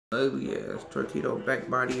ugly ass torpedo back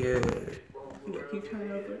body ass. Keep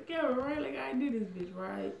turning over. Yeah, right. Like I did this bitch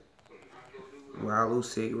right. Wild little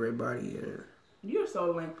cigarette body ass. You're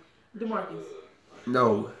so lame, DeMarcus.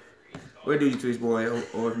 No. Where do you twist boy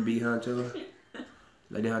or be Hunter?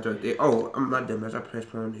 Lady Hunter right there. Oh, I'm not dumb as I press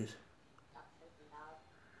play on this.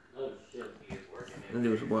 And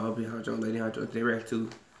there was a boy up here, Hunter, Lady Hunter. They were to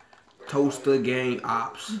Toaster Gang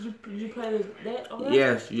Ops. Did you play that already?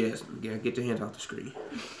 Yes. Yeah, get your hands off the screen.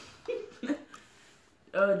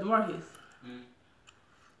 DeMarcus.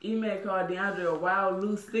 E-Man called DeAndre a wild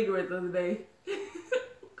loose cigarette the other day.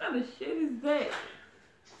 What kind of shit is that?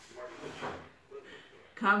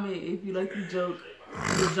 Comment if you like the joke.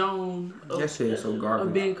 The Joan That shit is so garbage.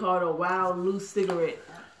 of being called a wild loose cigarette.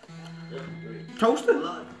 Toaster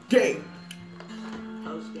Gang.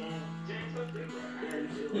 Toast gang.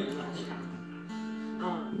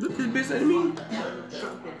 Look this bitch at me.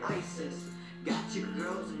 Got your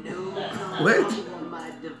girls new. What?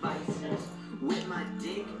 My devices with my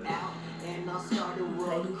dick out, and I'll start a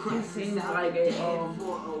world He crisis. seems like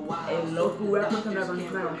a local rapper coming up on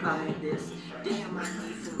his mouth comment. Damn, I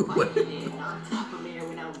need some vitamin on top of me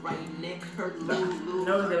when I'm writing it. Heard Lulu.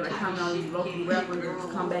 Knows that when I comment on these local rappers,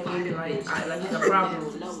 just come back in and like it's a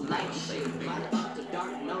problem. No light shit. Right about the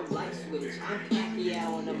dark, no light switch. I'm packy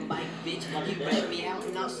out on the mic, bitch. He rat me out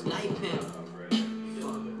and I'll snipe him.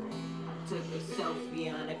 Took a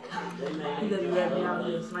selfie on the cop. He doesn't rap me out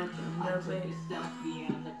here sniping. You know what I'm saying? Selfie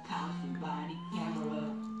on the cop's body camera.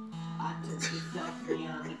 I took a selfie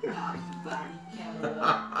on the cop's body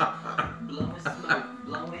camera. Blowing smoke,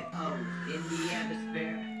 blowing O's in the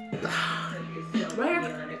atmosphere. Took a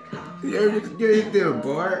selfie on the cop's You ever get there,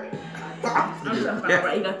 Bart? I'm trying to find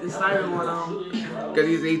out. He got this siren one on. Because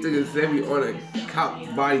he took a selfie on a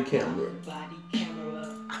cop body camera. body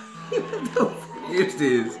camera. What the fuck is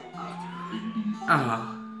this?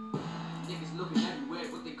 Niggas looking everywhere,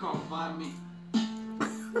 but they can't find me.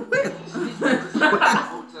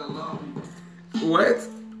 Hotel lobby. What?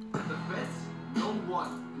 The feds, no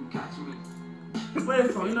one can catch me. Where they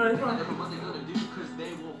from? You know where they I from? never what they gonna do, cause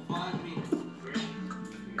they won't find me.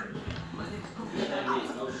 My niggas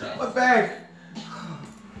come What bag?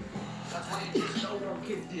 That's why you just no one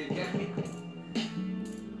kid, do you get me?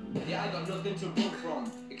 Yeah, I got nothing to run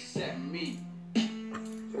from, except me.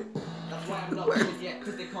 That's why I'm not good yet,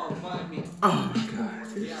 cause they can't find me. Oh my god.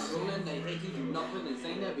 Yeah, I'm rolling, they hate to do nothing and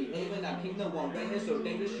say they're behaving. I keep no one waiting, so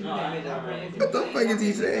they just shoot them in our brains. What the fuck is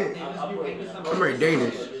he saying? I'm right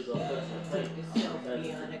Danish. Took a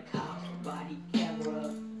selfie on the cop's body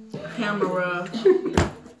camera. Camera.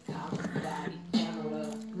 Cop's body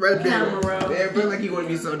camera. Right there. Camera. Man, bro, like you want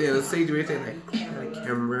to be so damn serious. Like,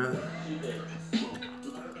 camera.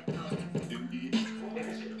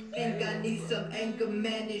 Think I need some anger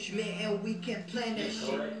management and we can plan that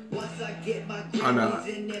shit. Once I get my Oh, no.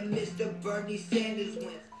 Grammys and then Mr. Bernie Sanders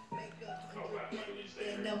wins. Make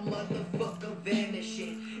 100 and a motherfucker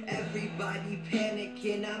vanishing. Everybody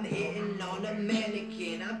panicking, I'm hitting on a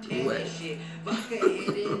mannequin. I'm What? tanning shit. Vodka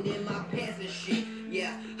hidden in my pants and shit.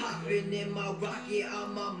 Yeah, hopping in my rocket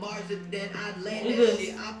on my Mars and then I land It that is.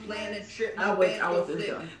 shit. I plan a trip, I my was bands go this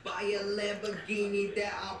flip. done. Buy a Lamborghini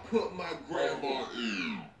that I'll put my grandma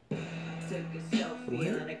in. Took a selfie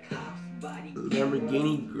What? on a cop's body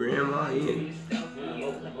Lamborghini grandma in. selfie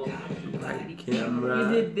on the cop's Body He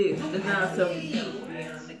camera. did this. That's not a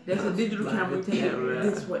selfie. That's a digital camera taking it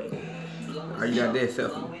this way. Oh, you got that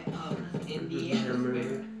selfie. blowing up in the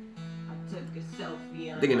atmosphere. I took a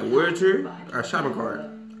selfie on Thinking a wheelchair or a shopping cart.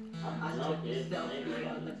 I took a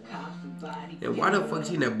selfie on the cop's body And why the fuck is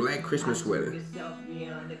he in that black Christmas Took sweater? a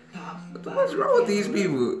selfie on the cop's body What's wrong with these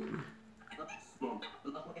people?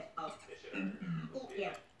 blowing up.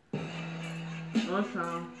 One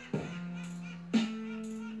time.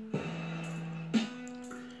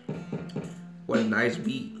 What a nice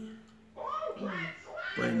beat.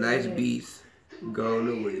 What a nice beats. Going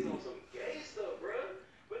away.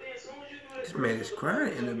 This man is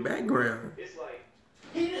crying in the background.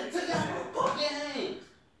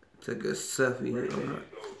 Took a selfie on her.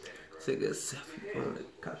 Took a selfie on the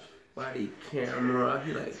cop's body camera.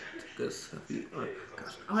 He like took a selfie on the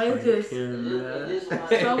cop's Oh, it's just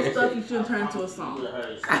camera. some stuff you shouldn't turn into a song.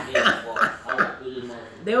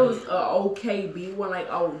 There was a okay beat. One like,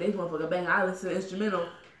 oh, this motherfucker bang. I listen to the instrumental.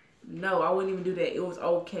 No, I wouldn't even do that. It was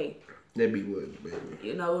okay. That beat was, baby.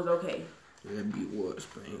 You know, it was okay. That beat was,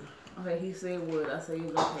 man. Okay, he said would. I said it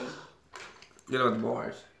was okay. Get about the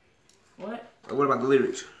bars. What? What about the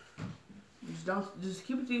lyrics? Just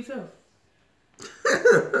keep it to yourself.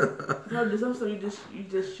 Some stuff you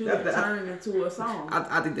just should have turned into a song.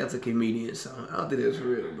 I think that's a comedian song. I don't think that's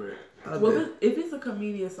real, bro. Well, if it's a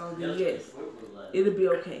comedian song, then yes, it'll be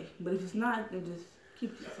okay. But if it's not, then just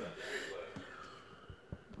keep it yourself.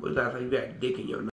 What's that? You got dick in your